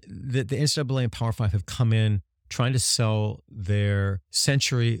been that the NCAA and Power Five have come in trying to sell their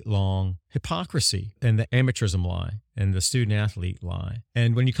century-long hypocrisy and the amateurism lie and the student-athlete lie.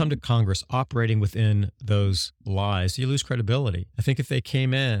 And when you come to Congress operating within those lies, you lose credibility. I think if they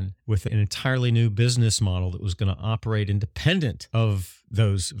came in with an entirely new business model that was going to operate independent of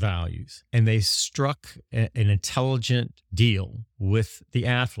those values, and they struck an intelligent deal with the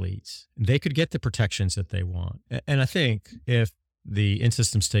athletes, they could get the protections that they want. And I think if the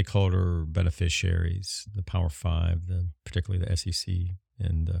in-system stakeholder beneficiaries, the Power Five, particularly the SEC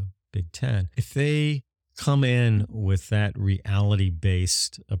and the Big Ten, if they come in with that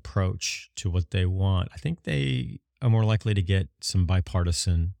reality-based approach to what they want, I think they are more likely to get some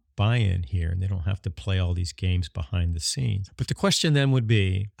bipartisan buy-in here, and they don't have to play all these games behind the scenes. But the question then would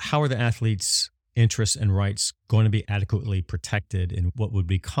be, how are the athletes' interests and rights going to be adequately protected in what would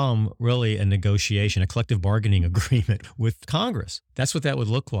become really a negotiation, a collective bargaining agreement with Congress? That's what that would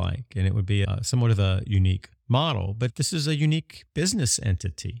look like, and it would be somewhat of a unique model, but this is a unique business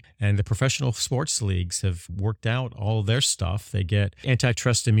entity, and the professional sports leagues have worked out all their stuff. They get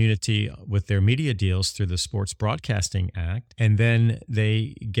antitrust immunity with their media deals through the Sports Broadcasting Act, and then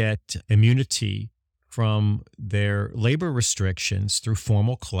they get immunity from their labor restrictions through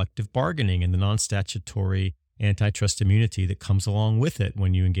formal collective bargaining and the non-statutory antitrust immunity that comes along with it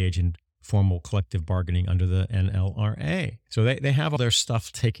when you engage in formal collective bargaining under the NLRA. So they have all their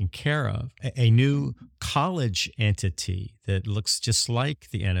stuff taken care of. A new college entity that looks just like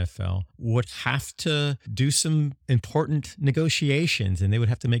the NFL would have to do some important negotiations, and they would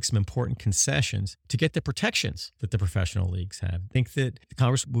have to make some important concessions to get the protections that the professional leagues have. I think that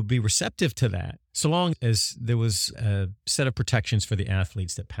Congress would be receptive to that, so long as there was a set of protections for the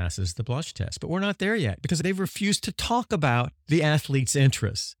athletes that passes the blush test. But we're not there yet because they've refused to talk about the athletes'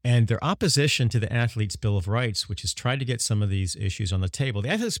 interests and their opposition to the Athletes' Bill of Rights, which has tried to get some of these issues on the table.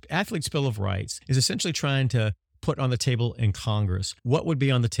 The Athletes' Bill of Rights is essentially trying to put on the table in Congress what would be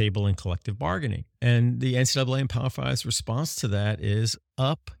on the table in collective bargaining. And the NCAA and Power Five's response to that is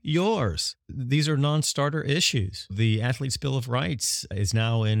up yours. These are non-starter issues. The Athletes' Bill of Rights is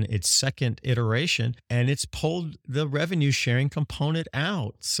now in its second iteration, and it's pulled the revenue sharing component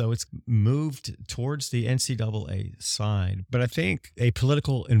out. So it's moved towards the NCAA side. But I think a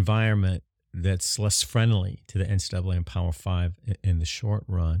political environment that's less friendly to the NCAA and Power Five in the short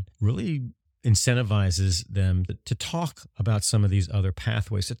run really incentivizes them to talk about some of these other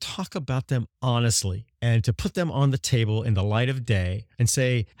pathways, to talk about them honestly, and to put them on the table in the light of day and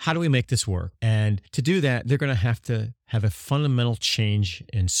say, how do we make this work? And to do that, they're going to have a fundamental change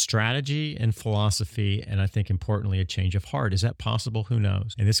in strategy and philosophy, and I think importantly, a change of heart. Is that possible? Who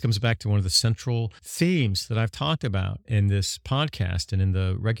knows? And this comes back to one of the central themes that I've talked about in this podcast and in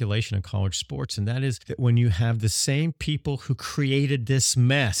the regulation of college sports, and that is that when you have the same people who created this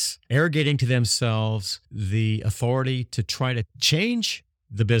mess arrogating to themselves the authority to try to change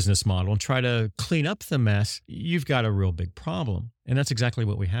the business model and try to clean up the mess, you've got a real big problem. And that's exactly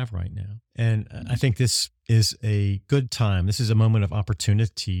what we have right now. And I think this is a good time. This is a moment of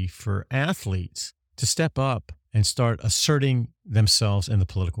opportunity for athletes to step up and start asserting themselves in the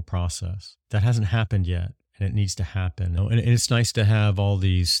political process. That hasn't happened yet, and it needs to happen. And it's nice to have all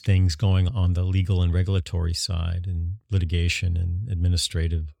these things going on the legal and regulatory side and litigation and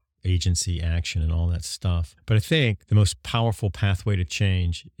administrative agency action and all that stuff. But I think the most powerful pathway to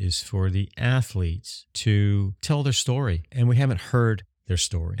change is for the athletes to tell their story. And we haven't heard their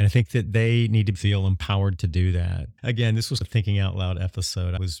story. And I think that they need to feel empowered to do that. Again, this was a thinking out loud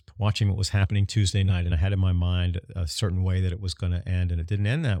episode. I was watching what was happening Tuesday night, and I had in my mind a certain way that it was going to end, and it didn't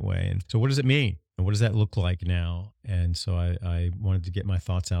end that way. And so what does it mean? And what does that look like now? And so I wanted to get my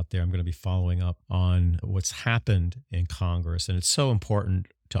thoughts out there. I'm going to be following up on what's happened in Congress. And it's so important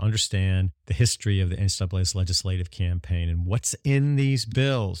to understand the history of the NCAA's legislative campaign and what's in these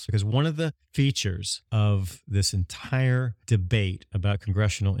bills. Because one of the features of this entire debate about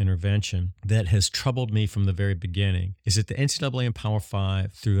congressional intervention that has troubled me from the very beginning is that the NCAA and Power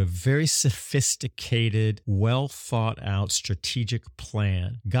Five, through a very sophisticated, well thought out strategic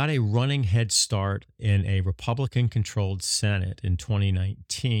plan, got a running head start in a Republican-controlled Senate in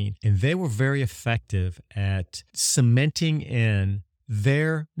 2019. And they were very effective at cementing in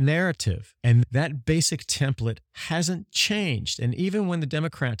their narrative. And that basic template hasn't changed. And even when the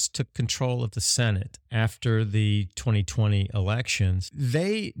Democrats took control of the Senate after the 2020 elections,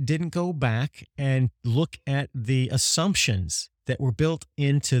 they didn't go back and look at the assumptions that were built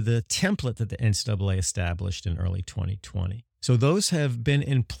into the template that the NCAA established in early 2020. So those have been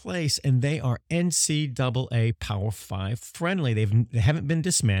in place, and they are NCAA Power 5 friendly. They haven't been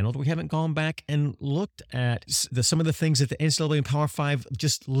dismantled. We haven't gone back and looked at some of the things that the NCAA and Power 5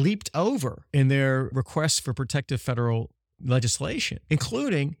 just leaped over in their requests for protective federal legislation,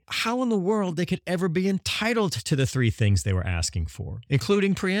 including how in the world they could ever be entitled to the three things they were asking for,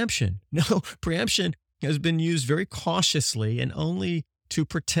 including preemption. No, preemption has been used very cautiously and only to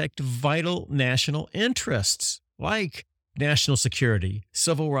protect vital national interests like national security,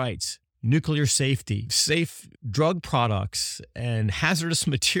 civil rights, nuclear safety, safe drug products, and hazardous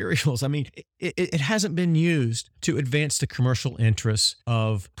materials. I mean, it hasn't been used to advance the commercial interests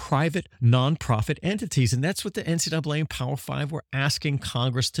of private nonprofit entities. And that's what the NCAA and Power Five were asking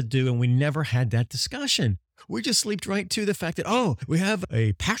Congress to do. And we never had that discussion. We just leaped right to the fact that, we have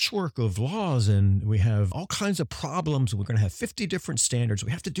a patchwork of laws and we have all kinds of problems. We're going to have 50 different standards.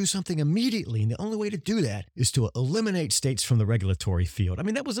 We have to do something immediately. And the only way to do that is to eliminate states from the regulatory field. I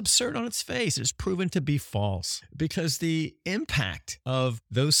mean, that was absurd on its face. It's proven to be false because the impact of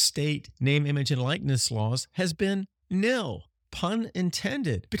those state name, image, and likeness laws has been nil. Pun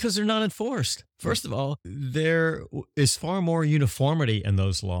intended, because they're not enforced. First of all, there is far more uniformity in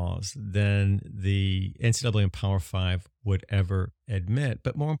those laws than the NCAA and Power Five would ever admit.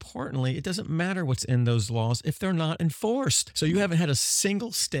 But more importantly, it doesn't matter what's in those laws if they're not enforced. So you haven't had a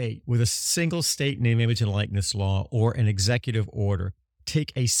single state with a single state name, image, and likeness law or an executive order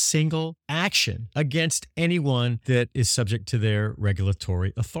take a single action against anyone that is subject to their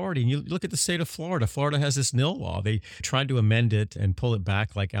regulatory authority. And you look at the state of Florida. Florida has this nil law. They tried to amend it and pull it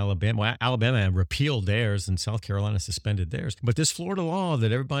back like Alabama. Well, Alabama repealed theirs and South Carolina suspended theirs. But this Florida law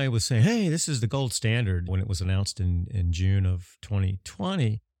that everybody was saying, hey, this is the gold standard when it was announced in June of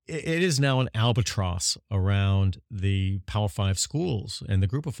 2020, it is now an albatross around the Power Five schools and the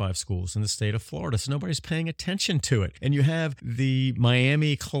Group of Five schools in the state of Florida. So nobody's paying attention to it. And you have the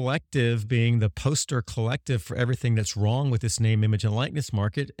Miami collective being the poster collective for everything that's wrong with this name, image, and likeness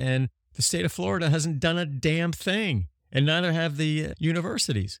market. And the state of Florida hasn't done a damn thing. And neither have the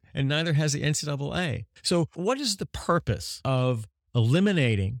universities, and neither has the NCAA. So what is the purpose of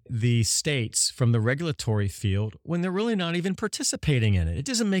eliminating the states from the regulatory field when they're really not even participating in it? It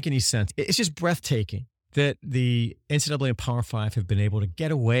doesn't make any sense. It's just breathtaking that the NCAA and Power Five have been able to get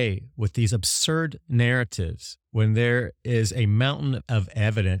away with these absurd narratives when there is a mountain of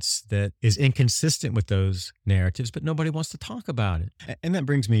evidence that is inconsistent with those narratives, but nobody wants to talk about it. And that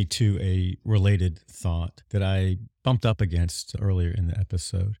brings me to a related thought that I bumped up against earlier in the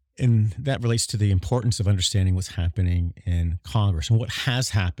episode. And that relates to the importance of understanding what's happening in Congress and what has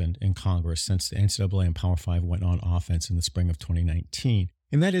happened in Congress since the NCAA and Power Five went on offense in the spring of 2019.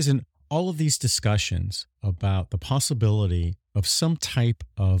 And that is in all of these discussions about the possibility of some type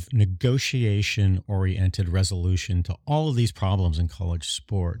of negotiation-oriented resolution to all of these problems in college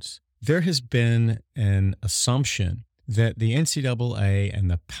sports. There has been an assumption that the NCAA and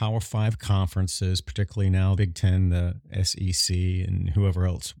the Power Five conferences, particularly now Big Ten, the SEC, and whoever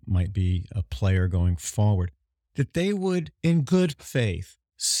else might be a player going forward, that they would, in good faith,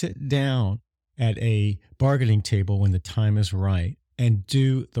 sit down at a bargaining table when the time is right and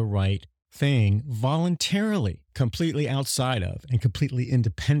do the right thing voluntarily, completely outside of and completely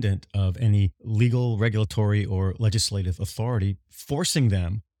independent of any legal, regulatory, or legislative authority forcing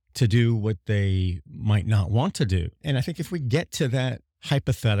them to do what they might not want to do. And I think if we get to that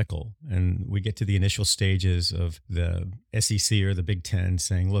hypothetical, and we get to the initial stages of the SEC or the Big Ten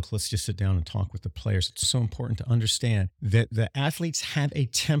saying, look, let's just sit down and talk with the players. It's so important to understand that the athletes have a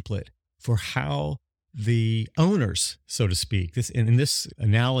template for how the owners, so to speak, in this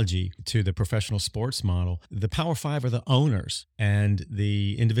analogy to the professional sports model, the Power Five are the owners, and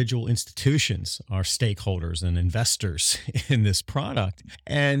the individual institutions are stakeholders and investors in this product.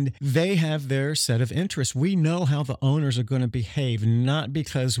 And they have their set of interests. We know how the owners are going to behave, not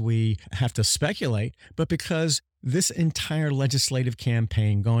because we have to speculate, but because this entire legislative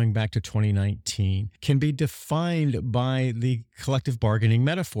campaign going back to 2019 can be defined by the collective bargaining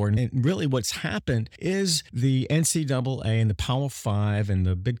metaphor. And really what's happened is the NCAA and the Power Five and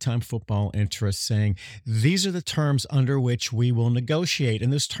the big-time football interests saying, these are the terms under which we will negotiate.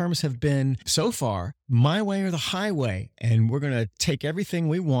 And those terms have been, so far, my way or the highway. And we're going to take everything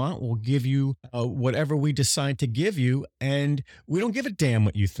we want. We'll give you whatever we decide to give you. And we don't give a damn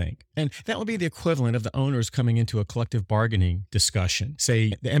what you think. And that would be the equivalent of the owners coming into a collective bargaining discussion.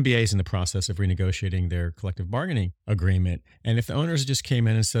 Say the NBA is in the process of renegotiating their collective bargaining agreement. And if the owners just came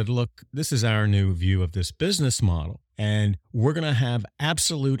in and said, look, this is our new view of this business model, and we're going to have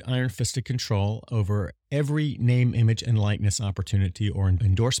absolute iron-fisted control over every name, image, and likeness opportunity or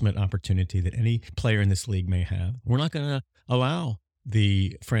endorsement opportunity that any player in this league may have. We're not going to allow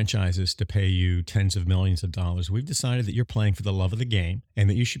the franchises to pay you tens of millions of dollars. We've decided that you're playing for the love of the game and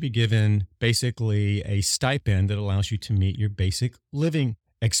that you should be given basically a stipend that allows you to meet your basic living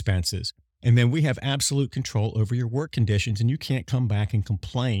expenses. And then we have absolute control over your work conditions, and you can't come back and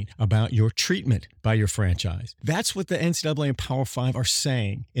complain about your treatment by your franchise. That's what the NCAA and Power Five are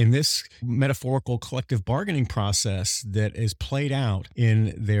saying in this metaphorical collective bargaining process that is played out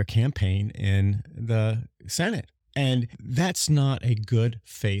in their campaign in the Senate. And that's not a good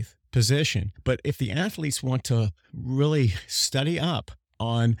faith position. But if the athletes want to really study up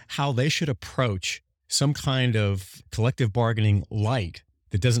on how they should approach some kind of collective bargaining light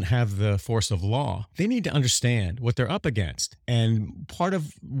that doesn't have the force of law, they need to understand what they're up against. And part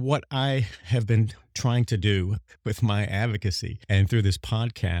of what I have been trying to do with my advocacy and through this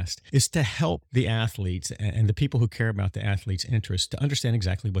podcast is to help the athletes and the people who care about the athletes' interests to understand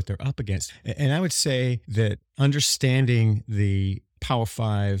exactly what they're up against. And I would say that understanding the Power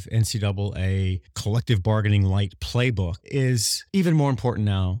Five NCAA collective bargaining light playbook is even more important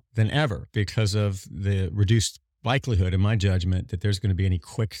now than ever because of the reduced likelihood, in my judgment, that there's going to be any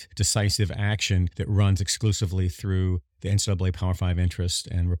quick, decisive action that runs exclusively through the NCAA Power Five interest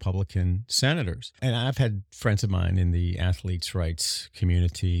and Republican senators. And I've had friends of mine in the athletes' rights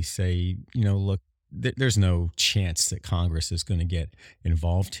community say, look, there's no chance that Congress is going to get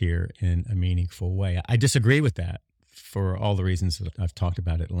involved here in a meaningful way. I disagree with that, for all the reasons that I've talked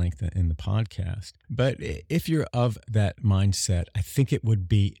about at length in the podcast. But if you're of that mindset, I think it would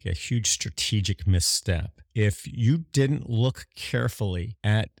be a huge strategic misstep if you didn't look carefully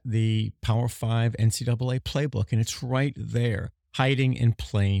at the Power Five NCAA playbook, and it's right there, hiding in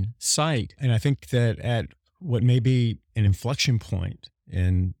plain sight. And I think that at what may be an inflection point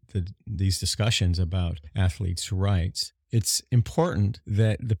in these discussions about athletes' rights, it's important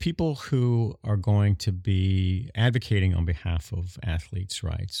that the people who are going to be advocating on behalf of athletes'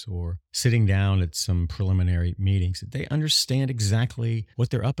 rights or sitting down at some preliminary meetings, that they understand exactly what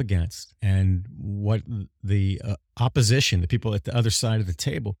they're up against and what the opposition, the people at the other side of the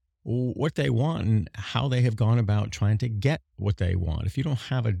table, what they want and how they have gone about trying to get what they want. If you don't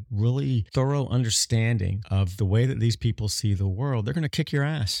have a really thorough understanding of the way that these people see the world, they're going to kick your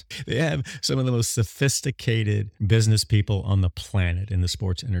ass. They have some of the most sophisticated business people on the planet in the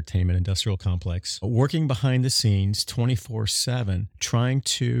sports entertainment industrial complex, working behind the scenes 24/7, trying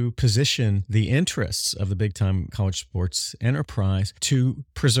to position the interests of the big-time college sports enterprise to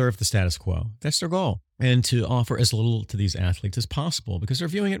preserve the status quo. That's their goal. And to offer as little to these athletes as possible because they're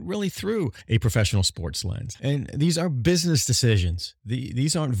viewing it really through a professional sports lens. And these are business decisions.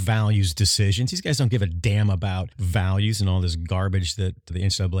 These aren't values decisions. These guys don't give a damn about values and all this garbage that the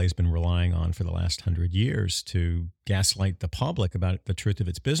NCAA has been relying on for the last 100 years to gaslight the public about the truth of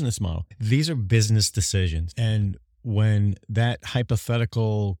its business model. These are business decisions. And when that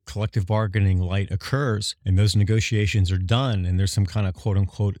hypothetical collective bargaining light occurs and those negotiations are done and there's some kind of quote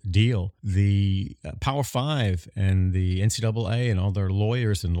unquote deal, the Power Five and the NCAA and all their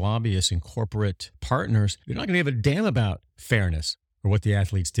lawyers and lobbyists and corporate partners, they're not going to give a damn about fairness or what the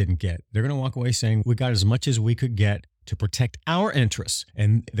athletes didn't get. They're going to walk away saying, we got as much as we could get to protect our interests.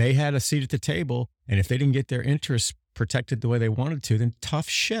 And they had a seat at the table. And if they didn't get their interests protected the way they wanted to, then tough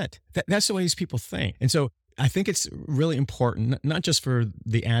shit. That's the way these people think. And so I think it's really important, not just for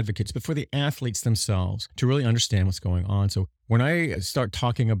the advocates, but for the athletes themselves to really understand what's going on. So when I start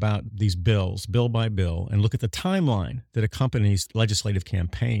talking about these bills, bill by bill, and look at the timeline that accompanies legislative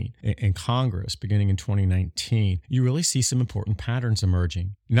campaign in Congress beginning in 2019, you really see some important patterns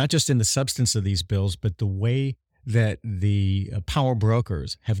emerging, not just in the substance of these bills, but the way that the power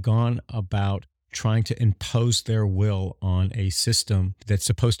brokers have gone about trying to impose their will on a system that's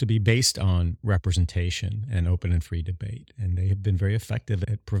supposed to be based on representation and open and free debate. And they have been very effective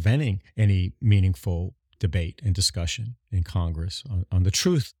at preventing any meaningful debate and discussion in Congress on the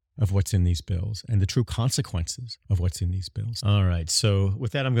truth of what's in these bills and the true consequences of what's in these bills. All right. So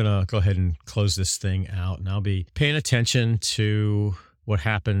with that, I'm going to go ahead and close this thing out, and I'll be paying attention to what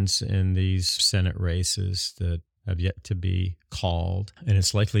happens in these Senate races that have yet to be called, and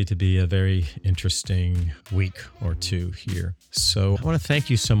it's likely to be a very interesting week or two here. So I want to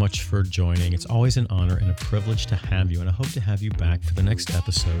thank you so much for joining. It's always an honor and a privilege to have you, and I hope to have you back for the next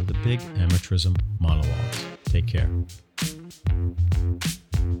episode of the Big Amateurism Monologues. Take care.